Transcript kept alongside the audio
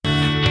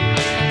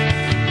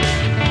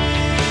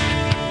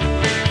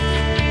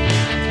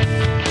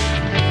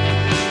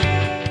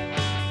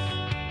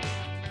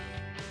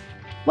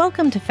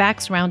Welcome to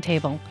Facts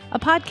Roundtable, a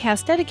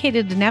podcast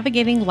dedicated to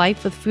navigating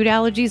life with food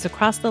allergies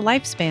across the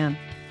lifespan.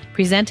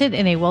 Presented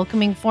in a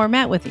welcoming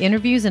format with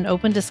interviews and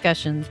open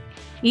discussions.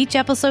 Each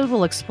episode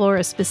will explore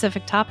a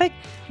specific topic,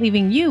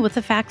 leaving you with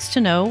the facts to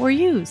know or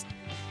use.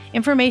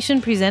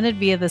 Information presented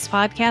via this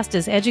podcast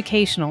is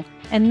educational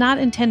and not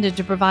intended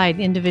to provide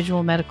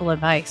individual medical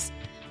advice.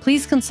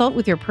 Please consult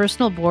with your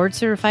personal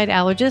board-certified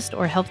allergist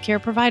or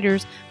healthcare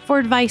providers for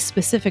advice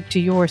specific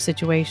to your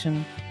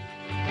situation.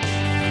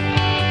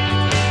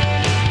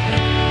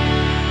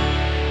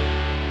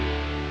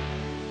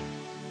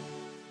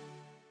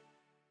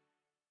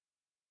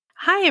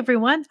 Hi,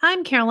 everyone.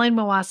 I'm Caroline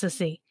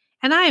Mawasasi,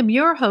 and I am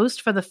your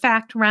host for the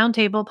Fact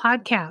Roundtable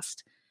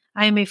podcast.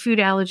 I am a food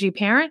allergy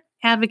parent,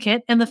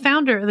 advocate, and the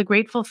founder of the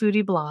Grateful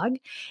Foodie blog,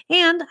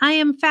 and I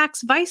am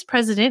FACT's Vice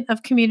President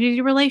of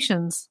Community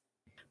Relations.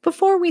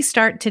 Before we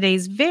start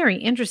today's very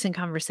interesting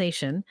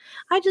conversation,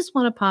 I just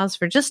want to pause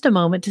for just a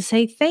moment to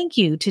say thank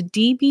you to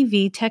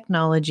DBV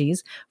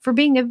Technologies for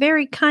being a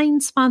very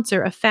kind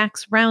sponsor of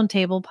FACT's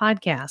Roundtable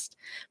podcast.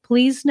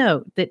 Please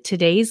note that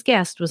today's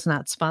guest was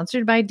not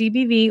sponsored by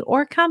DBV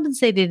or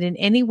compensated in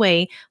any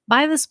way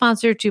by the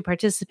sponsor to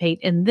participate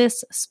in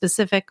this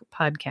specific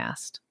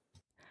podcast.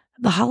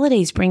 The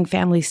holidays bring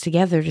families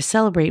together to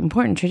celebrate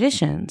important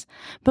traditions.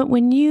 But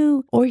when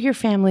you or your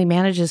family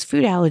manages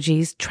food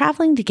allergies,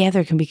 traveling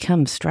together can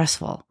become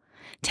stressful.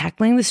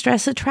 Tackling the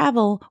stress of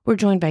travel, we're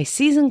joined by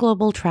seasoned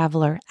global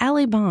traveler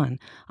Ali Bhan,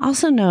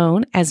 also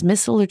known as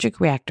Miss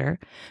Allergic Reactor,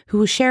 who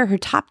will share her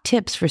top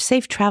tips for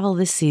safe travel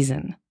this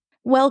season.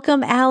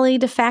 Welcome, Ali,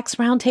 to Facts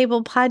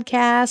Roundtable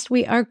podcast.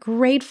 We are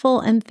grateful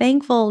and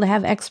thankful to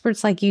have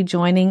experts like you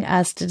joining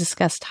us to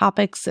discuss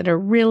topics that are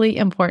really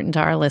important to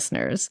our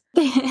listeners.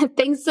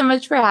 Thanks so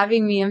much for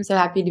having me. I'm so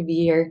happy to be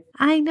here.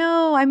 I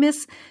know. I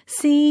miss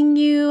seeing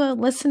you,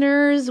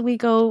 listeners. We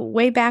go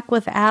way back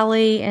with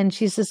Ali, and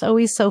she's just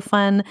always so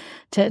fun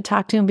to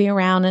talk to and be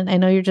around. And I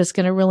know you're just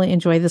going to really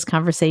enjoy this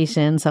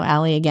conversation. So,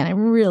 Ali, again,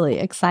 I'm really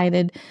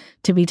excited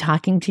to be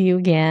talking to you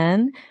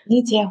again.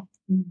 Me too.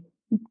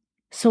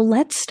 So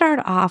let's start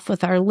off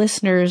with our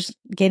listeners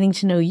getting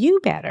to know you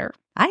better.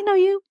 I know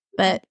you,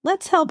 but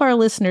let's help our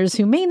listeners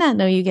who may not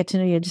know you get to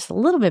know you just a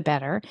little bit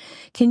better.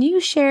 Can you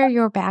share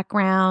your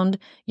background,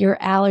 your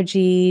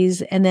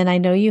allergies, and then I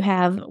know you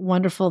have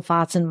wonderful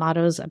thoughts and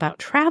mottos about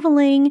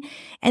traveling.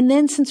 And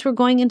then since we're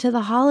going into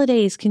the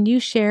holidays, can you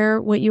share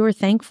what you are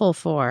thankful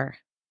for?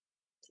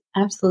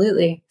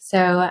 Absolutely.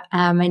 So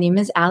my name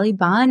is Ali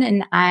Bhan,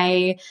 and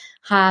I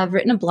have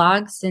written a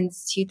blog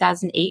since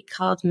 2008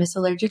 called Miss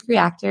Allergic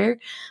Reactor.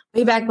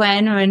 Way back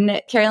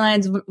when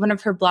Caroline's one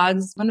of her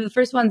blogs, one of the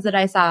first ones that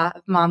I saw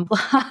of mom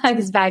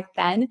blogs back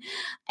then.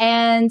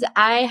 And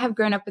I have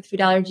grown up with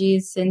food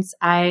allergies since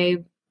I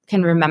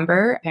can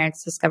remember.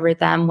 Parents discovered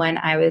them when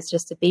I was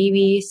just a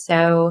baby.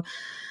 So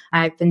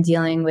I've been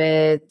dealing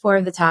with 4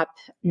 of the top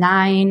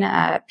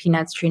 9,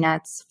 peanuts, tree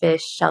nuts,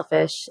 fish,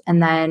 shellfish,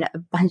 and then a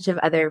bunch of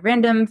other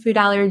random food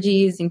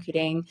allergies,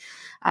 including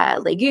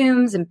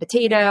legumes and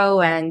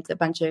potato and a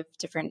bunch of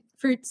different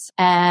fruits,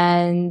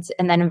 and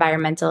then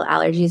environmental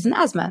allergies and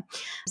asthma.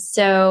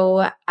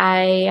 So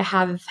I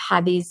have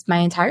had these my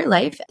entire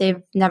life.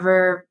 They've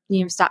never,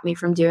 stopped me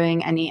from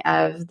doing any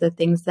of the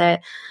things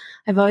that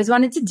I've always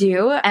wanted to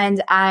do.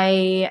 And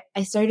I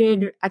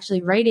started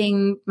actually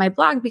writing my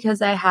blog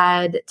because I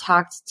had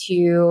talked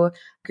to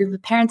a group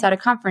of parents at a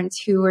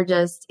conference who were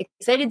just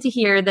excited to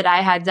hear that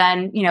I had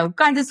done,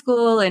 gone to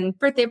school and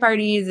birthday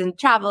parties and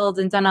traveled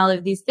and done all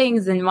of these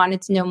things and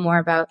wanted to know more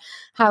about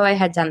how I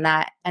had done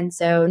that. And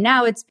so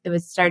now it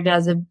was started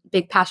as a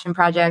big passion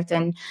project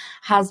and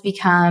has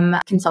become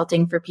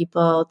consulting for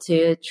people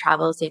to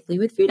travel safely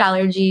with food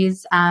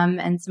allergies,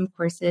 and some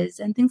courses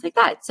and things like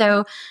that.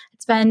 So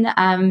it's been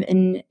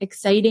an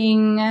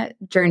exciting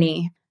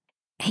journey.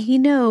 Hey,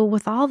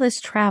 with all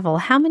this travel,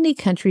 how many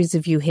countries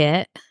have you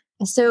hit?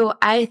 So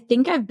I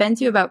think I've been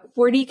to about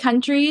 40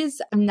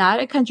 countries. I'm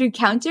not a country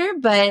counter,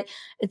 but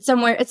it's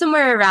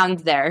somewhere around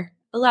there.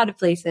 A lot of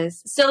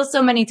places. Still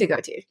so many to go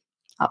to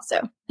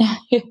also.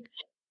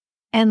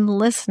 And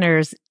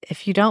listeners,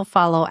 if you don't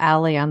follow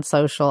Ali on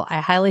social, I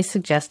highly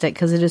suggest it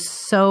because it is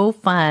so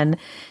fun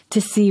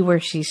to see where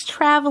she's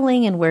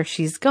traveling and where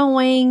she's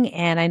going.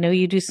 And I know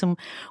you do some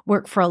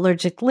work for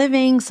Allergic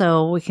Living,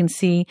 so we can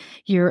see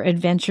your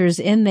adventures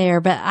in there.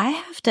 But I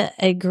have to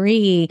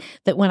agree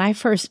that when I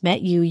first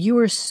met you, you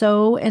were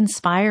so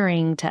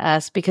inspiring to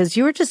us because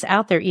you were just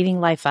out there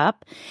eating life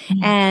up.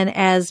 Mm-hmm. And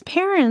as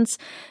parents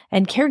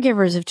and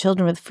caregivers of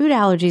children with food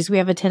allergies, we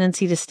have a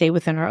tendency to stay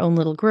within our own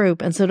little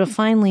group. And so to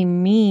finally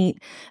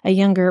meet a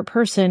younger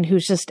person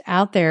who's just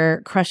out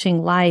there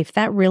crushing life,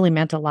 that really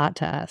meant a lot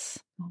to us.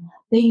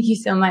 Thank you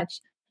so much.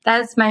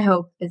 That's my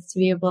hope, is to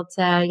be able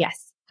to,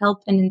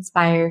 help and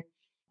inspire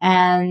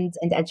and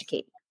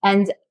educate.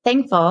 And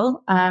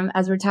thankful,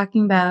 as we're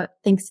talking about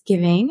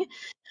Thanksgiving,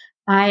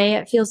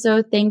 I feel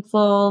so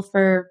thankful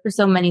for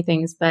so many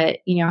things, but,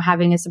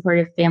 having a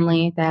supportive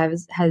family that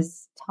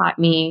has taught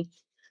me,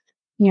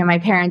 my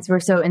parents were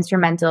so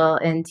instrumental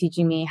in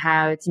teaching me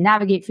how to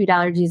navigate food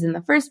allergies in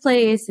the first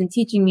place and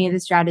teaching me the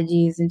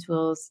strategies and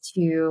tools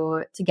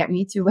to get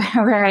me to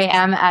where I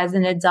am as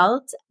an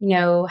adult.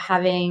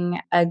 Having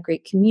a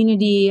great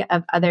community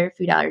of other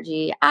food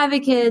allergy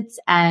advocates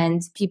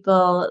and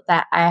people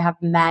that I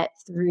have met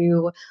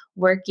through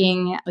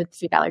working with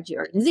food allergy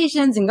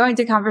organizations and going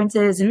to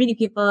conferences and meeting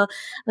people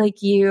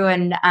like you.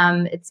 And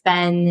it's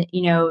been,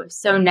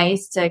 so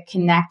nice to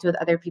connect with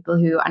other people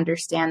who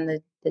understand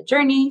the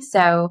journey.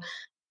 So,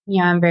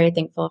 I'm very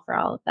thankful for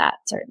all of that,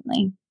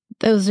 certainly.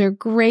 Those are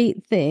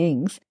great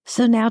things.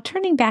 So now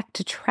turning back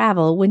to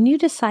travel, when you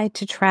decide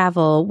to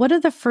travel, what are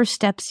the first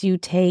steps you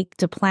take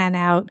to plan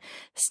out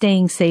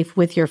staying safe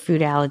with your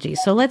food allergy?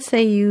 So let's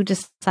say you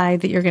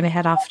decide that you're going to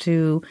head off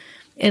to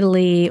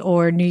Italy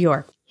or New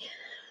York.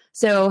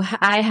 So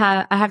I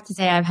have to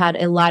say I've had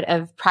a lot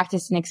of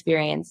practice and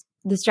experience.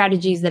 The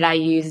strategies that I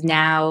use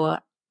now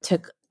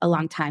took a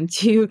long time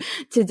to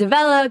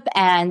develop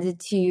and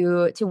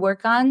to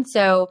work on.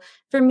 So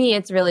for me,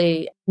 it's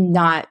really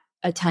not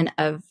a ton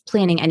of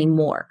planning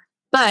anymore,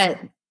 but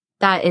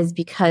that is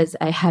because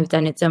I have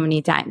done it so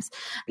many times.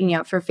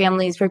 For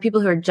families, for people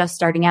who are just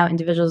starting out,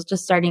 individuals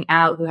just starting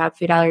out who have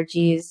food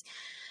allergies,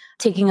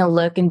 taking a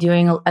look and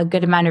doing a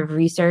good amount of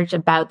research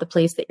about the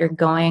place that you're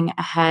going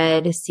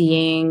ahead,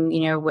 seeing,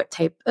 what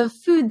type of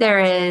food there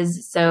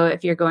is. So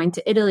if you're going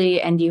to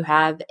Italy and you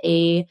have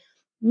a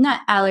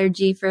nut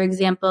allergy, for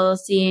example,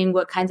 seeing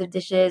what kinds of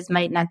dishes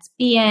might nuts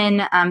be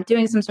in,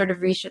 doing some sort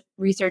of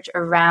research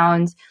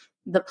around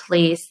the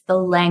place, the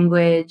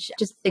language,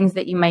 just things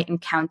that you might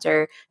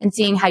encounter and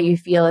seeing how you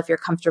feel if you're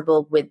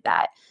comfortable with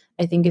that.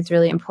 I think it's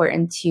really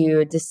important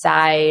to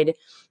decide,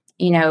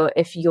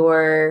 if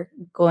you're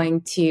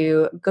going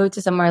to go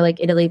to somewhere like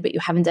Italy, but you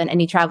haven't done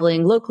any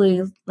traveling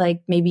locally,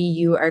 like maybe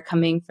you are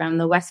coming from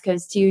the West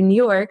Coast to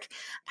New York,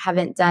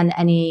 haven't done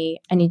any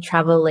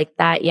travel like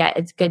that yet.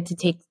 It's good to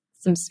take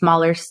some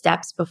smaller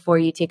steps before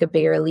you take a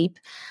bigger leap.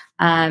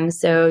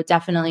 So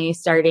definitely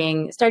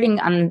starting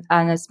on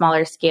a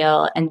smaller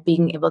scale and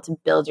being able to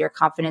build your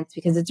confidence,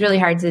 because it's really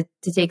hard to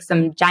take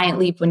some giant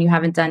leap when you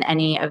haven't done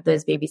any of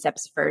those baby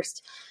steps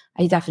first.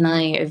 I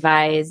definitely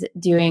advise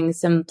doing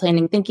some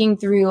planning, thinking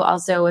through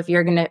also if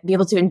you're going to be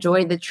able to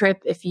enjoy the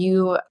trip. If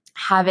you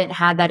haven't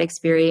had that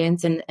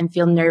experience and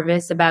feel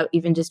nervous about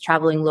even just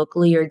traveling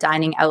locally or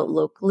dining out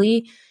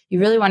locally, you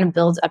really want to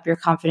build up your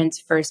confidence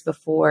first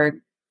before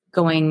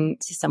going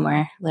to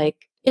somewhere like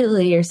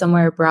Italy or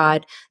somewhere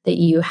abroad that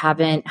you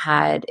haven't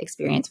had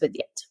experience with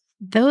yet.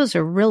 Those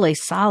are really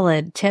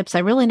solid tips. I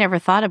really never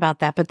thought about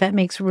that, but that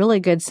makes really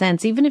good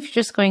sense. Even if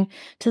you're just going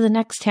to the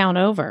next town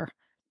over,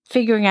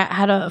 figuring out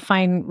how to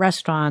find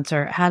restaurants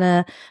or how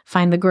to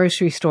find the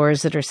grocery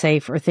stores that are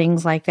safe or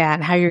things like that,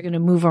 and how you're going to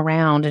move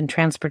around and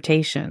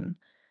transportation.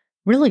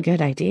 Really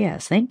good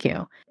ideas. Thank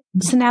you.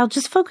 So now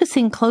just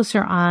focusing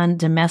closer on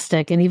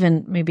domestic and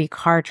even maybe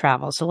car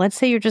travel. So let's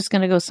say you're just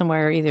going to go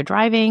somewhere either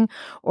driving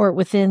or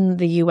within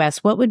the US.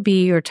 What would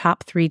be your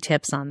top 3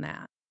 tips on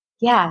that?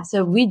 Yeah.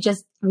 So we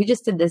just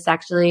did this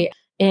actually.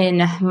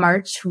 In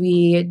March,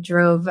 we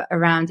drove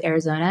around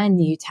Arizona and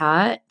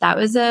Utah. That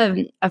was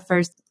a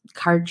first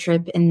car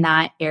trip in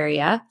that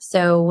area.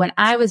 So when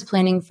I was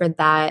planning for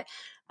that,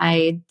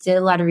 I did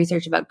a lot of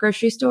research about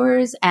grocery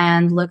stores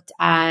and looked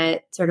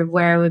at sort of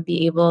where I would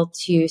be able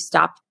to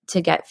stop to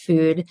get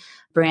food,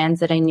 brands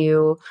that I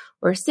knew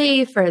were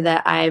safe or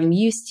that I'm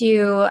used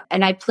to.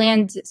 And I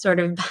planned sort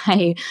of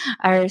by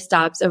our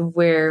stops of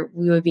where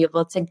we would be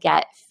able to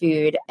get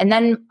food. And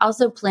then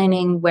also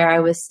planning where I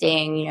was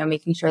staying,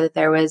 making sure that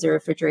there was a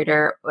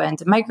refrigerator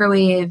and a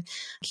microwave. In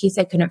case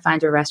I couldn't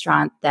find a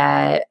restaurant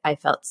that I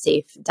felt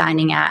safe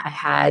dining at, I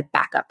had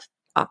backup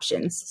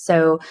options.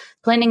 So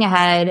planning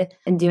ahead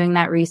and doing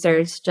that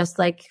research, just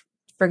like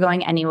for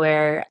going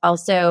anywhere.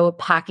 Also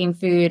packing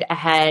food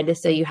ahead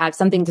so you have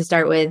something to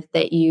start with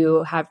that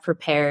you have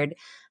prepared.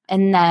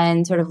 And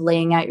then sort of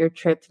laying out your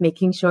trip,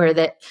 making sure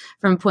that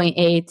from point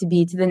A to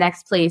B to the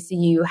next place,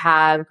 you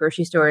have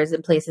grocery stores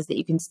and places that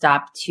you can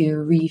stop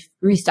to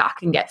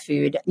restock and get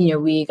food.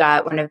 We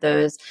got one of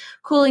those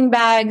cooling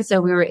bags, so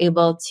we were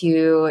able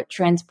to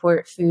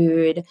transport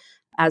food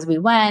as we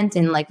went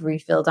and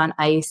refilled on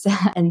ice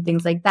and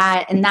things like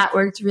that. And that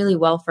worked really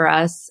well for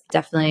us.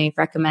 Definitely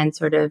recommend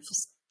sort of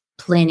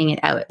planning it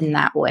out in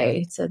that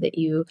way so that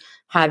you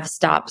have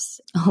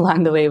stops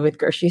along the way with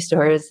grocery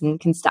stores and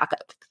can stock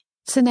up.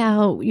 So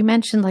now you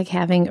mentioned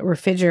having a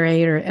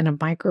refrigerator and a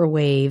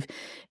microwave.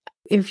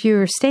 If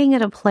you're staying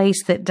at a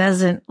place that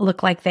doesn't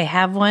look like they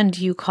have one,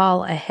 do you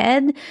call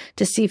ahead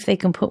to see if they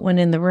can put one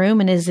in the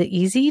room? And is it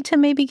easy to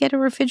maybe get a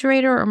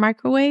refrigerator or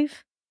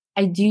microwave?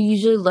 I do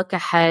usually look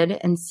ahead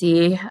and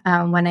see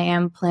when I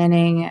am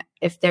planning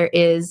if there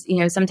is,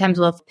 sometimes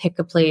we'll pick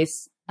a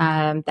place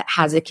that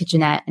has a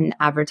kitchenette and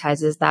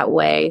advertises that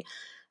way.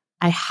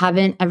 I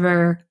haven't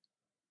ever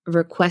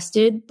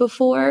requested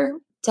before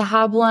to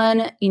have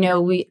one.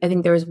 I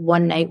think there was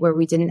one night where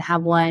we didn't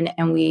have one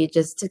and we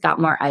just got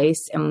more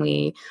ice and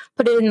we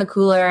put it in the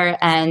cooler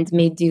and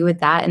made do with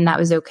that. And that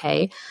was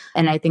okay.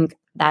 And I think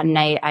that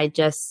night, I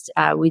just,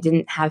 we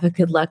didn't have a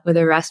good luck with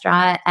a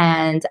restaurant,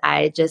 and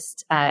I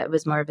just, it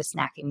was more of a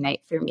snacking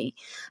night for me.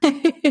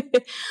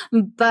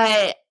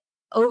 But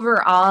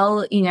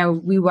overall,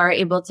 we were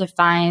able to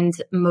find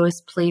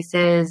most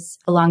places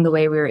along the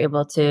way. We were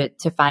able to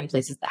find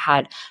places that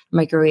had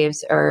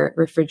microwaves or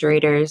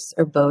refrigerators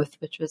or both,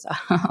 which was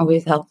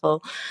always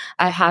helpful.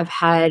 I have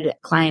had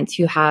clients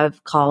who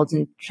have called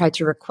and tried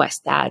to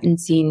request that and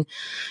seen,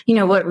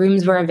 what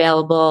rooms were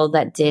available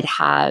that did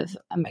have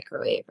a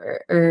microwave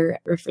or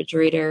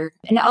refrigerator.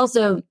 And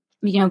also,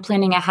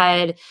 planning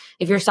ahead,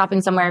 if you're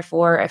stopping somewhere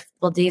for a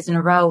couple days in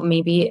a row,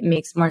 maybe it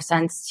makes more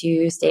sense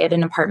to stay at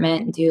an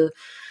apartment and do,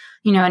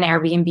 an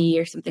Airbnb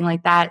or something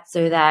like that,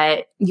 so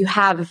that you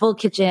have a full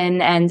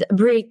kitchen and a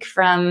break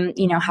from,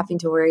 having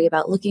to worry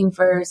about looking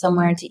for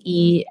somewhere to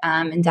eat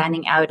and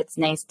dining out. It's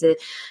nice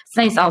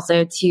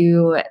also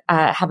to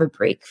have a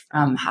break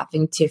from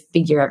having to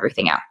figure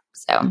everything out.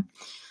 So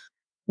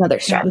another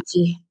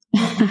strategy.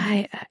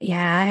 I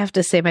have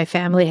to say my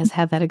family has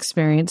had that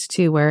experience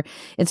too, where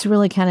it's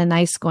really kind of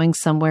nice going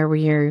somewhere where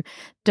you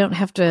don't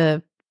have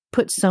to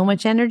put so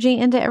much energy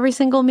into every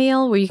single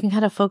meal, where you can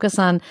kind of focus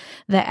on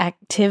the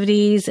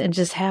activities and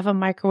just have a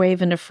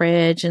microwave and a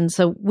fridge. And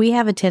so we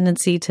have a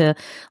tendency to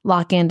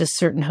lock into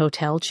certain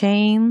hotel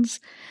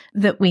chains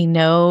that we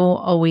know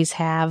always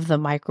have the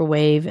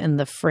microwave and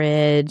the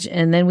fridge.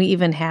 And then we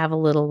even have a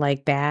little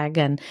bag.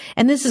 And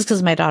this is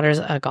because my daughter's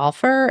a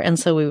golfer. And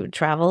so we would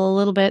travel a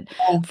little bit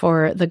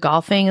for the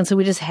golfing. And so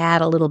we just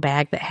had a little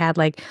bag that had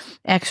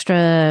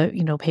extra,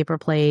 paper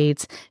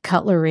plates,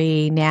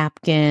 cutlery,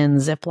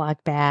 napkins, Ziploc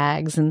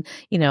bags. And,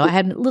 I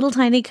had a little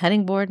tiny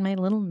cutting board, my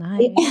little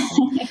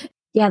knife.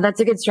 Yeah,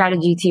 that's a good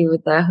strategy too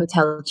with the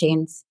hotel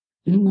chains.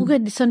 Well,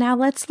 good. So now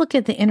let's look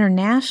at the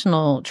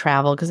international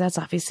travel, because that's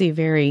obviously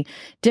very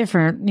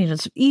different.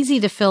 It's easy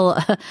to fill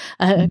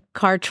a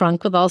car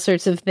trunk with all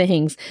sorts of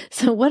things.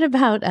 So what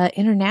about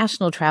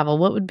international travel?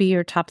 What would be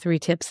your top 3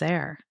 tips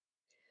there?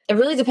 It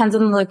really depends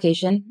on the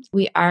location.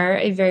 We are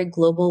a very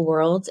global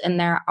world, and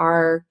there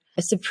are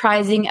a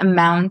surprising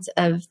amount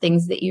of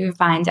things that you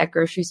find at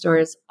grocery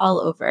stores all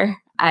over.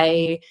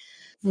 I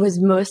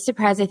was most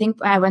surprised. I think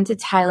I went to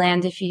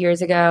Thailand a few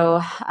years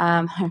ago,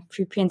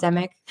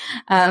 pre-pandemic.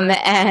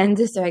 And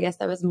so I guess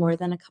that was more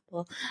than a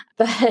couple.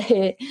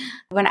 But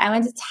when I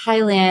went to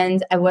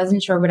Thailand, I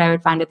wasn't sure what I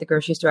would find at the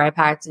grocery store. I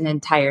packed an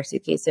entire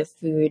suitcase of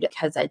food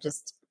because I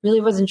just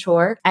really wasn't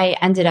sure. I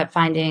ended up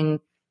finding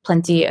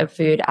plenty of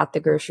food at the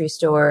grocery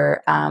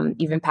store,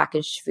 even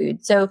packaged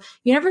food. So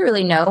you never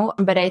really know.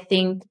 But I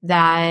think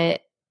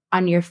that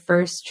on your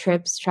first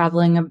trips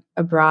traveling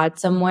abroad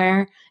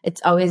somewhere,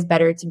 it's always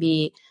better to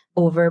be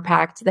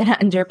overpacked than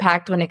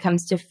underpacked when it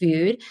comes to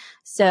food.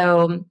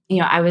 So,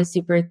 I was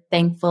super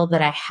thankful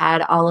that I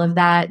had all of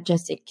that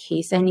just in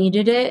case I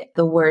needed it.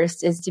 The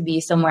worst is to be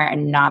somewhere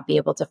and not be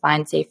able to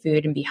find safe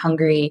food and be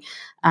hungry.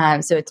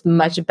 So it's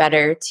much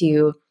better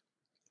to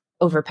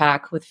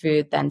overpack with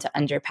food than to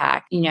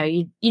underpack.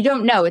 You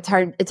don't know. It's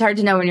hard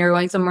to know when you're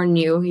going somewhere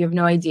new. You have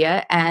no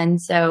idea.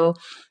 And so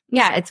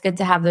yeah, it's good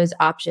to have those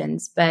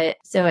options. But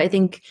so I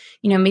think,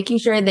 making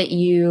sure that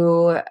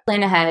you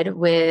plan ahead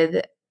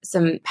with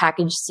some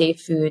packaged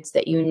safe foods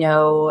that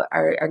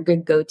are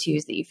good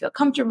go-tos that you feel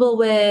comfortable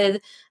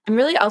with. And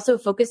really also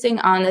focusing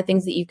on the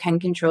things that you can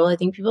control. I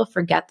think people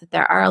forget that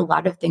there are a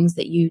lot of things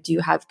that you do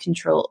have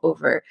control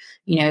over.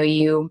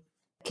 You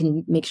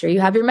can make sure you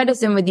have your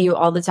medicine with you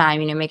all the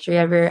time. Make sure you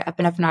have your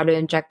epinephrine auto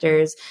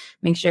injectors.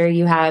 Make sure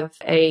you have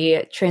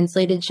a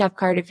translated chef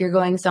card if you're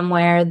going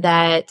somewhere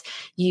that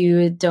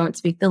you don't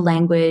speak the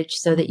language,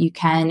 so that you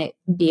can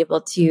be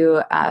able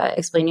to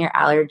explain your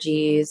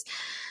allergies.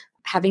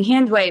 Having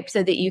hand wipes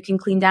so that you can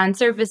clean down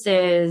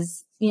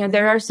surfaces.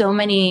 There are so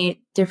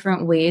many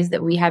different ways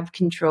that we have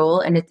control,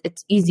 and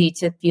it's easy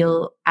to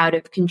feel out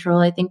of control,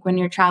 I think, when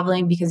you're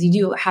traveling, because you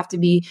do have to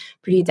be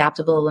pretty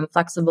adaptable and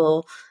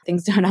flexible.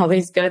 Things don't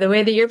always go the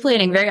way that you're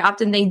planning. Very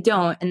often they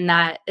don't. And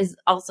that is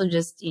also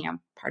just,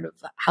 part of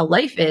how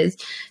life is.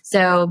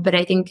 So, but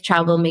I think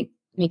travel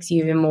makes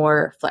you even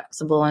more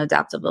flexible and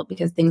adaptable,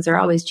 because things are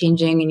always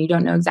changing and you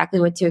don't know exactly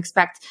what to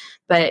expect.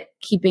 But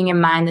keeping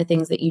in mind the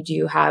things that you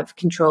do have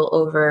control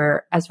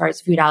over as far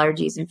as food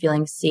allergies and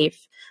feeling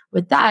safe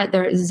with that,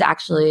 there is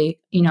actually,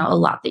 a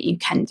lot that you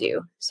can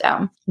do.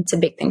 So it's a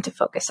big thing to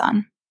focus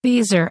on.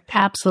 These are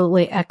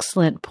absolutely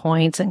excellent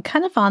points. And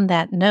kind of on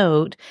that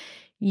note,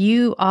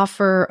 you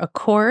offer a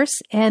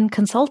course and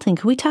consulting.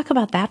 Can we talk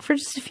about that for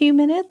just a few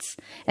minutes,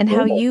 and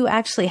how you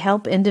actually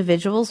help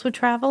individuals with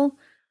travel?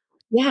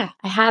 Yeah,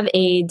 I have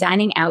a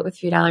Dining Out with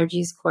Food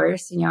Allergies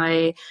course.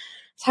 I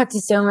talked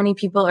to so many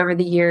people over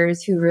the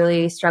years who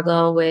really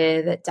struggle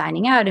with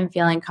dining out and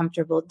feeling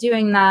comfortable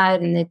doing that.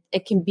 And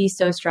it can be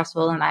so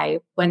stressful. And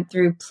I went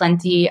through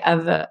plenty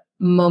of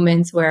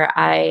moments where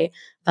I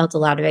felt a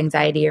lot of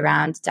anxiety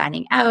around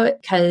dining out,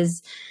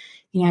 because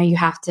you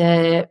have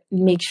to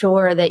make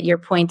sure that your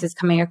point is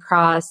coming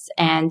across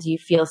and you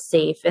feel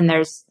safe. And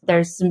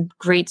there's some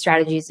great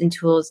strategies and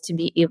tools to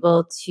be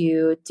able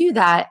to do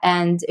that.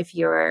 And if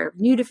you're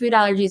new to food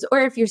allergies,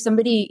 or if you're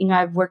somebody,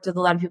 I've worked with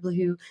a lot of people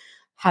who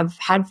have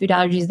had food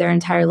allergies their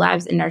entire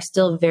lives and are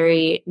still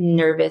very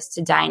nervous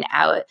to dine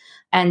out,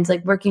 and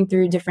like working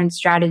through different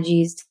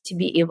strategies to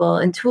be able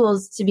and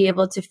tools to be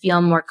able to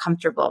feel more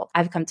comfortable.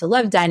 I've come to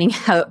love dining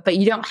out, but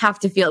you don't have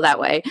to feel that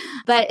way.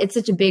 But it's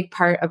such a big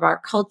part of our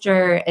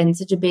culture and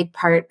such a big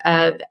part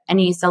of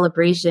any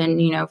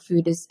celebration. You know,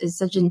 food is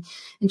such an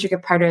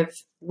intricate part of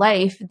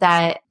life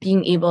that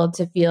being able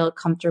to feel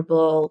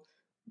comfortable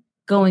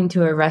going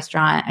to a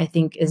restaurant, I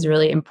think, is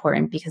really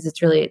important, because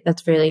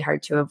that's really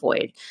hard to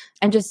avoid.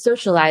 And just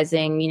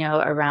socializing, you know,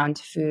 around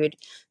food.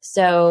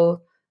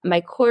 So my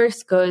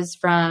course goes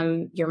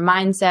from your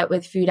mindset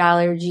with food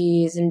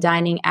allergies and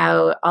dining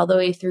out all the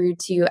way through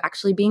to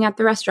actually being at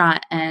the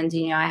restaurant. And,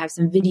 you know, I have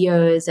some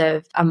videos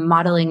of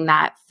modeling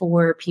that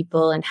for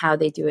people and how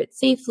they do it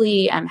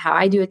safely and how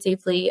I do it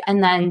safely.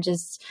 And then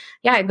just,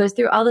 it goes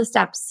through all the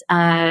steps,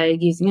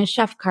 using a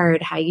chef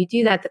card, how you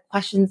do that, the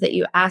questions that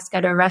you ask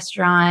at a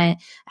restaurant,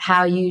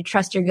 how you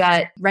trust your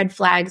gut, red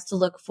flags to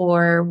look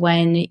for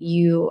when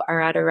you are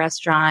at a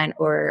restaurant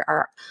or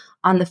are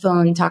on the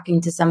phone talking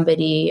to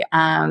somebody,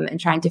 and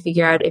trying to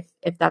figure out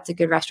if that's a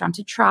good restaurant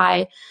to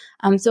try.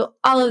 So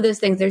all of those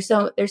things, there's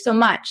so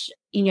much,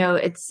 you know,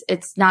 it's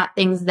not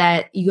things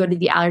that you go to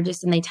the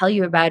allergist and they tell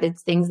you about.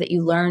 It's things that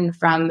you learn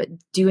from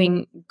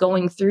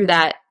going through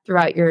that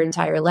throughout your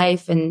entire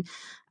life. And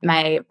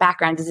my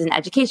background is in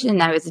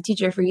education. I was a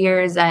teacher for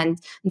years. And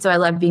so I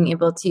love being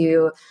able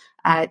to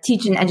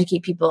teach and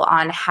educate people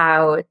on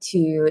how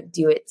to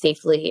do it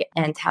safely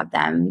and have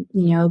them,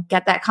 you know,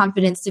 get that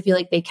confidence to feel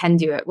like they can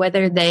do it,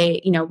 whether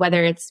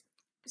it's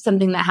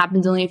something that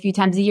happens only a few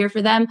times a year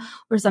for them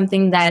or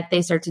something that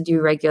they start to do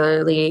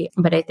regularly.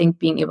 But I think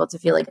being able to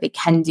feel like they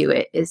can do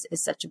it is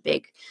such a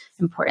big,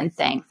 important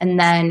thing. And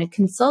then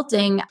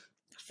consulting.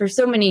 For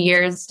so many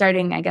years,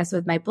 starting, I guess,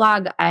 with my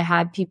blog, I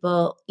had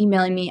people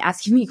emailing me,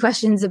 asking me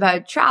questions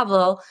about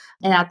travel.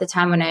 And at the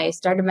time when I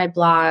started my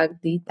blog,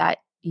 that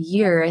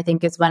year, I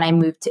think, is when I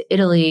moved to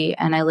Italy,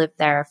 and I lived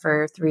there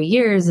for 3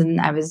 years,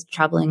 and I was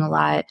traveling a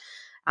lot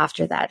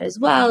after that as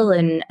well.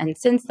 And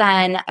since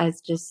then, as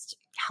just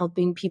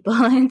helping people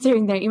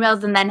answering their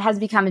emails, and then has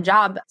become a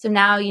job. So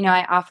now, you know,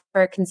 I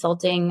offer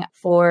consulting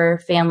for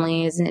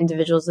families and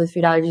individuals with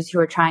food allergies who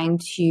are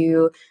trying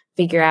to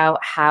figure out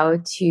how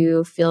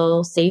to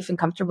feel safe and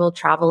comfortable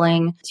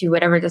traveling to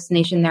whatever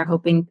destination they're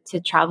hoping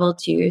to travel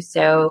to.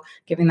 So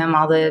giving them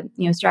all the,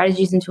 you know,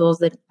 strategies and tools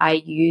that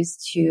I use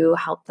to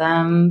help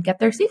them get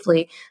there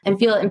safely and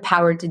feel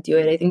empowered to do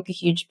it. I think a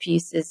huge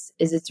piece is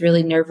it's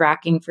really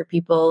nerve-wracking for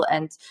people,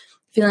 and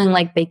feeling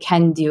like they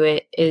can do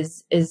it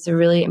is a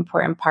really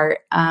important part.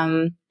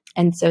 And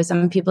so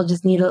some people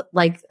just need a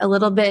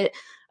little bit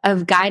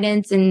of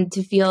guidance and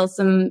to feel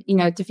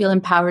to feel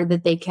empowered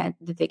that they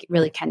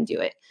really can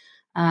do it.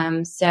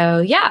 So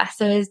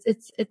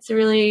it's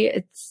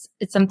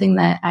something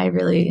that I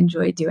really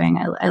enjoy doing.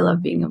 I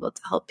love being able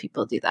to help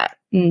people do that,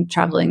 and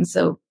traveling.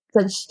 So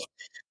such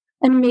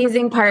an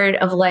amazing part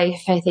of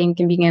life, I think,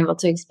 and being able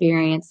to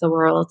experience the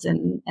world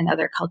and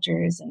other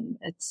cultures. And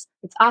it's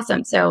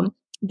awesome. So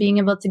being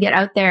able to get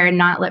out there and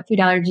not let food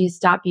allergies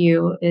stop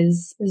you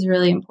is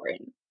really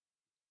important.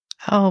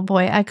 Oh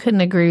boy, I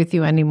couldn't agree with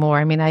you anymore.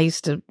 I mean, I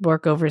used to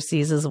work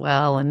overseas as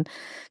well and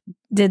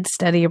did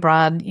study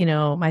abroad, you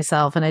know,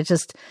 myself. And I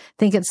just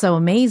think it's so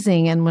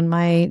amazing. And when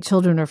my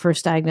children were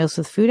first diagnosed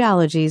with food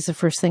allergies, the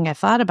first thing I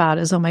thought about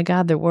is, oh my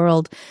God, the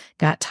world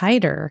got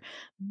tighter.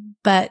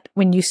 But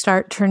when you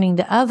start turning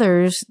to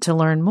others to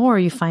learn more,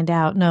 you find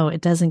out, no,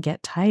 it doesn't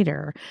get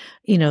tighter.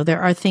 You know,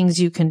 there are things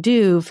you can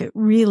do if it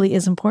really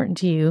is important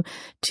to you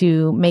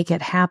to make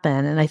it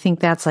happen. And I think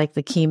that's like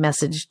the key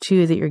message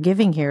too that you're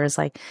giving here is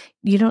like,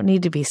 you don't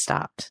need to be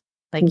stopped.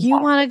 Like you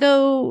want to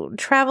go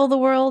travel the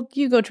world,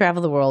 you go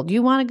travel the world.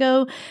 You want to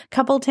go a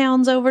couple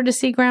towns over to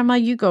see grandma,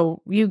 you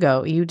do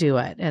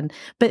it.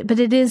 But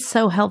it is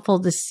so helpful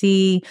to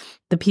see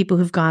the people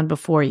who've gone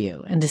before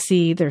you and to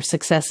see their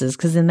successes,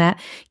 because then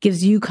that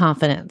gives you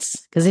confidence,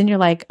 because then you're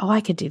like, oh,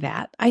 I could do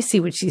that. I see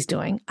what she's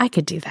doing. I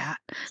could do that.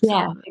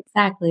 Yeah,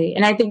 exactly.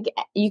 And I think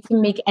you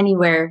can make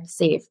anywhere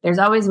safe. There's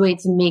always a way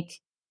to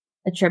make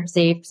a trip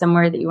safe,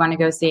 somewhere that you want to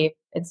go safe.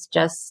 It's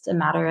just a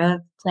matter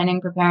of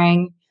planning,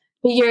 preparing,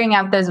 figuring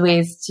out those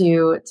ways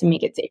to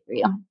make it safe for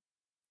you.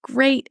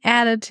 Great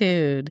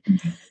attitude.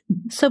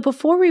 So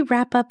before we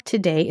wrap up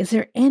today, is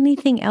there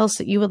anything else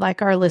that you would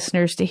like our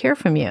listeners to hear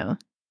from you?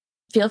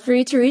 Feel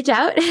free to reach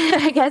out.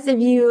 I guess if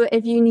you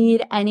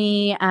need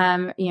any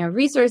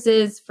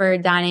resources for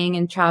dining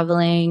and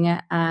traveling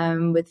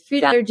with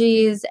food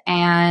allergies,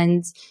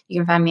 and you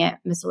can find me at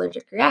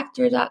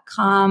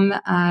missallergicreactor.com,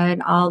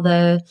 and all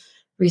the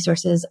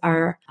resources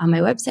are on my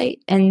website.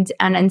 And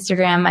on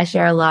Instagram, I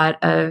share a lot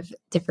of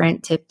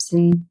different tips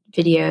and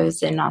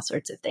videos and all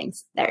sorts of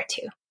things there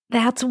too.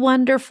 That's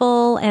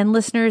wonderful. And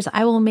listeners,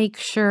 I will make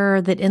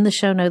sure that in the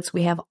show notes,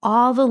 we have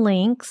all the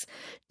links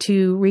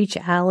to reach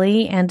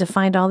Allie and to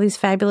find all these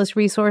fabulous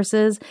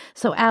resources.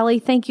 So Allie,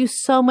 thank you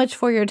so much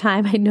for your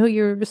time. I know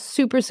you're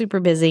super, super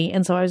busy.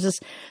 And so I was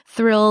just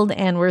thrilled,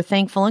 and we're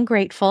thankful and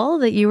grateful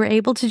that you were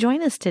able to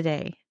join us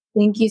today.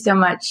 Thank you so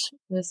much.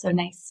 It was so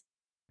nice.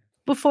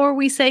 Before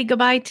we say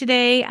goodbye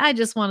today, I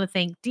just want to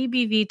thank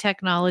DBV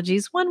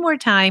Technologies one more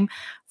time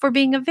for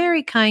being a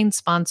very kind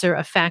sponsor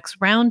of Facts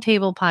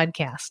Roundtable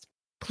podcast.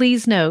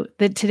 Please note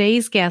that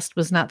today's guest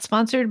was not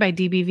sponsored by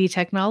DBV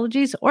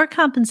Technologies or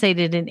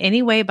compensated in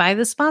any way by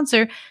the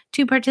sponsor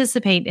to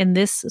participate in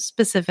this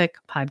specific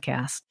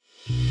podcast.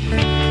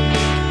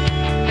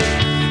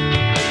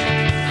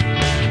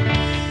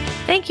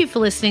 Thank you for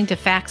listening to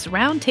Facts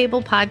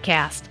Roundtable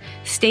podcast.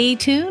 Stay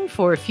tuned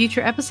for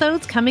future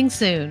episodes coming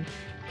soon.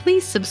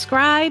 Please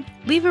subscribe,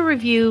 leave a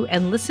review,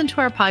 and listen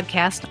to our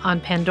podcast on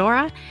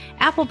Pandora,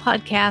 Apple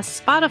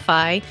Podcasts,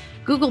 Spotify,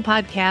 Google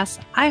Podcasts,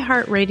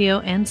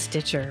 iHeartRadio, and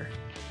Stitcher.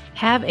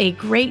 Have a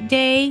great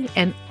day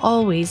and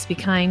always be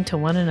kind to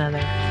one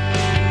another.